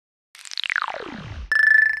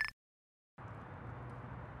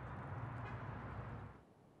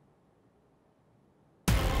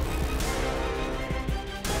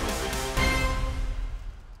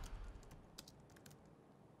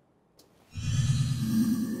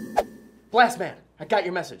Blast Man, I got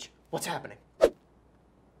your message. What's happening?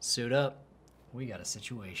 Suit up. We got a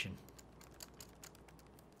situation.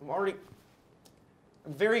 I'm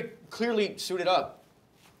very clearly suited up.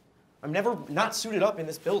 I'm never not suited up in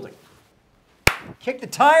this building. Kick the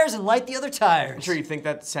tires and light the other tires. I'm sure you think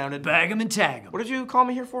that sounded... Bag 'em and tag 'em. What did you call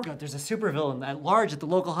me here for? God, there's a supervillain at large at the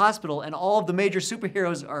local hospital, and all of the major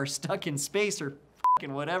superheroes are stuck in space or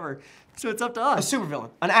fucking whatever. So it's up to us. A supervillain.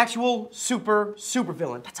 An actual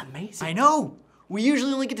supervillain. That's amazing. I know. We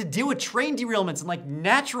usually only get to deal with train derailments and like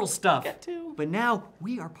natural stuff. Get to. But now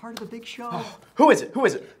we are part of the big show. Oh, who is it? Who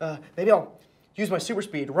is it? Maybe I'll use my super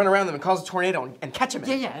speed to run around them and cause a tornado and catch him.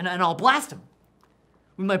 Yeah, and I'll blast him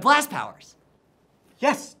with my blast powers.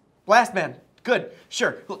 Yes, Blast Man. Good,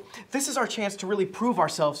 sure. Look, this is our chance to really prove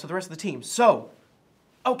ourselves to the rest of the team. So,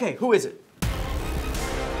 okay, who is it?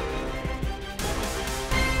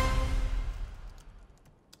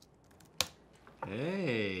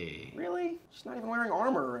 Hey. Really? She's not even wearing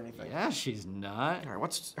armor or anything. Yeah, she's not. All right,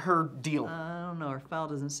 what's her deal? I don't know. Her file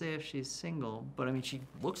doesn't say if she's single, but I mean, she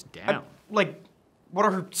looks down. Like, what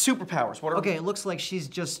are her superpowers? What are... Okay, it looks like she's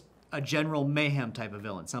just a general mayhem type of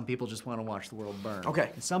villain. Some people just want to watch the world burn. Okay.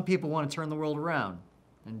 And some people want to turn the world around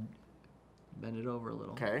and bend it over a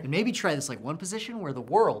little. Okay. And maybe try this like one position where the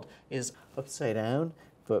world is upside down,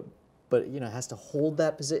 but you know, has to hold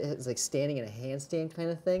that position. It's like standing in a handstand kind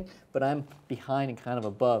of thing, but I'm behind and kind of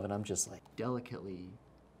above, and I'm just like delicately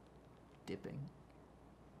dipping.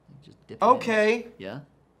 Just dipping Okay. in. Yeah?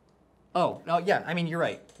 Oh, no, yeah, I mean, you're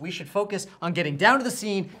right. We should focus on getting down to the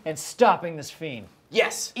scene and stopping this fiend.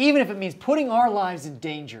 Yes. Even if it means putting our lives in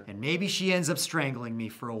danger. And maybe she ends up strangling me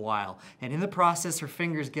for a while, and in the process, her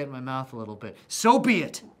fingers get in my mouth a little bit. So be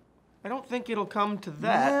it. I don't think it'll come to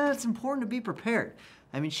that. Yeah, it's important to be prepared.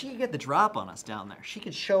 I mean, she could get the drop on us down there. She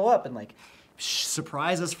could show up and like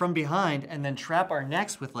surprise us from behind and then trap our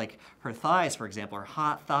necks with like her thighs, for example, or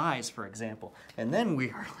hot thighs, for example. And then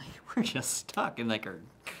we're just stuck and like her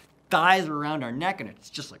thighs are around our neck and it's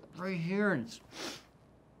just like right here and it's,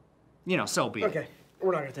 you know, so be it. Okay,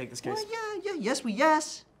 we're not gonna take this case. Well,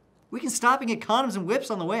 yes. We can stop and get condoms and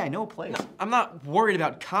whips on the way. I know a place. No, I'm not worried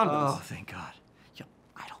about condoms. Oh, thank God. Yo,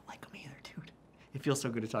 I don't like them either, dude. It feels so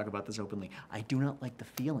good to talk about this openly. I do not like the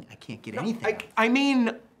feeling. I can't get anything out. I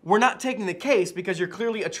mean, we're not taking the case because you're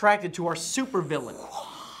clearly attracted to our supervillain.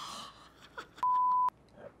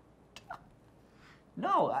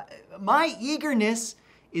 No, my eagerness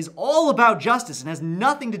is all about justice and has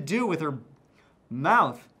nothing to do with her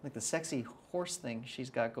mouth. Like the sexy horse thing she's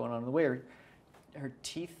got going on, the way her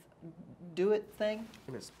teeth do it thing.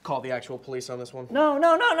 I'm gonna call the actual police on this one. No.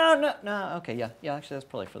 Okay, yeah, actually that's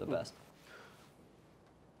probably for the best.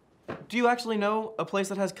 Do you actually know a place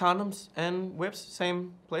that has condoms and whips?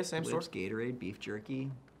 Same place, same Whips, store? Gatorade, beef jerky,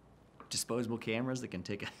 disposable cameras that can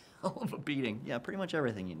take a hell of a beating. Yeah, pretty much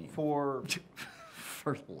everything you need. For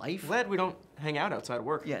life? Glad we don't hang out outside of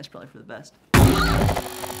work. Yeah, it's probably for the best.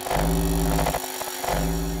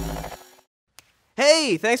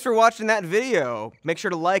 Hey, thanks for watching that video. Make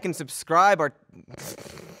sure to like and subscribe our...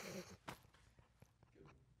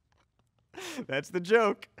 That's the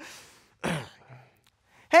joke.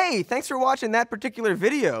 Hey, thanks for watching that particular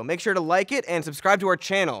video. Make sure to like it and subscribe to our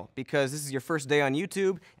channel because this is your first day on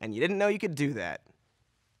YouTube and you didn't know you could do that.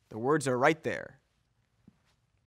 The words are right there.